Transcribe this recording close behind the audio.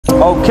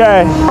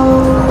Okay.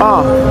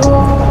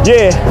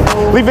 Yeah,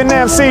 leaving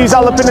MCs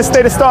all up in a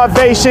state of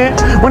starvation.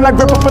 When I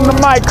grip up in the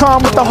mic,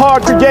 come with the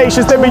hard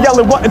creations. They be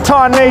yelling, what in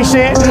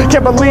tarnation?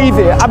 Can't believe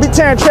it, I be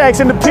tearing tracks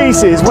into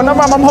pieces. When I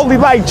rhyme, I'm holy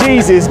like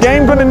Jesus.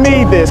 Game gonna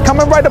need this,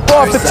 coming right up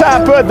off the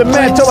top of the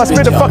mantle, I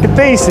spit a fucking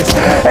thesis.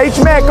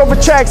 H-Mac over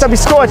tracks, I be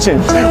scorching.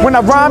 When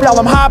I rhyme, y'all,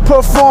 I'm high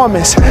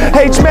performance.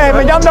 H-Mac,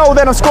 man, y'all know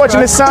that I'm scorching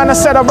the sun. I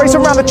said I race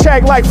around the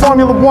track like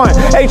Formula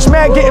 1.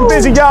 H-Mac getting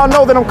busy, y'all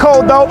know that I'm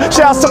cold though.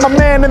 Shouts to my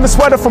man in the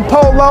sweater from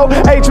Polo.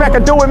 H-Mac, I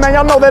do it, man,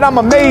 y'all know that I'm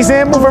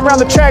amazing. Moving around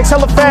the tracks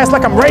hella fast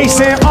like I'm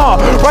racing.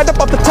 Right up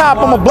off the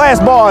top, I'm a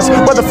blast bars.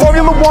 Whether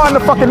Formula 1 or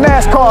fucking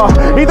NASCAR.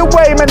 Either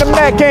way, man, the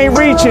Mac ain't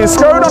reaching.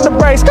 Skirt on the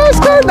brakes, skirt,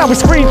 skirt, now we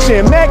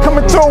screeching. Mac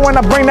coming through when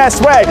I bring that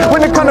swag.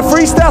 When it come to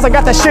freestyles, I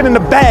got that shit in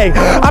the bag.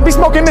 I be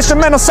smoking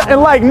instrumental,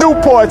 something like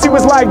Newports. He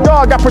was like,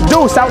 dog, I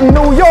produced out in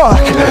New York.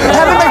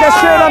 Had to make that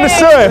shit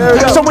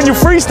understood. So when you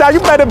freestyle,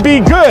 you better be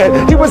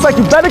good. He was like,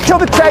 you better kill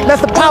the track, that's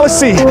the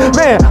policy.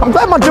 Man, I'm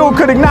glad my dude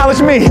could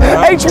acknowledge me.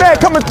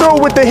 H-Mac coming through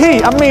with the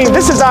heat. I mean,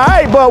 this is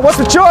alright, but what's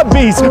with your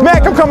beats?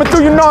 Mac, I'm coming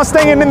through, you know I'm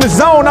staying in the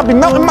zone. I be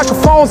melting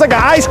microphones like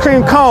an ice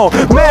cream cone.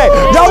 Mac,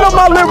 y'all know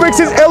my lyrics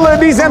is iller.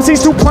 These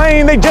MCs too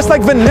plain, they just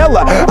like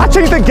vanilla. I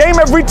change the game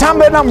every time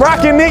that I'm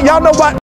rocking it. Y'all know what?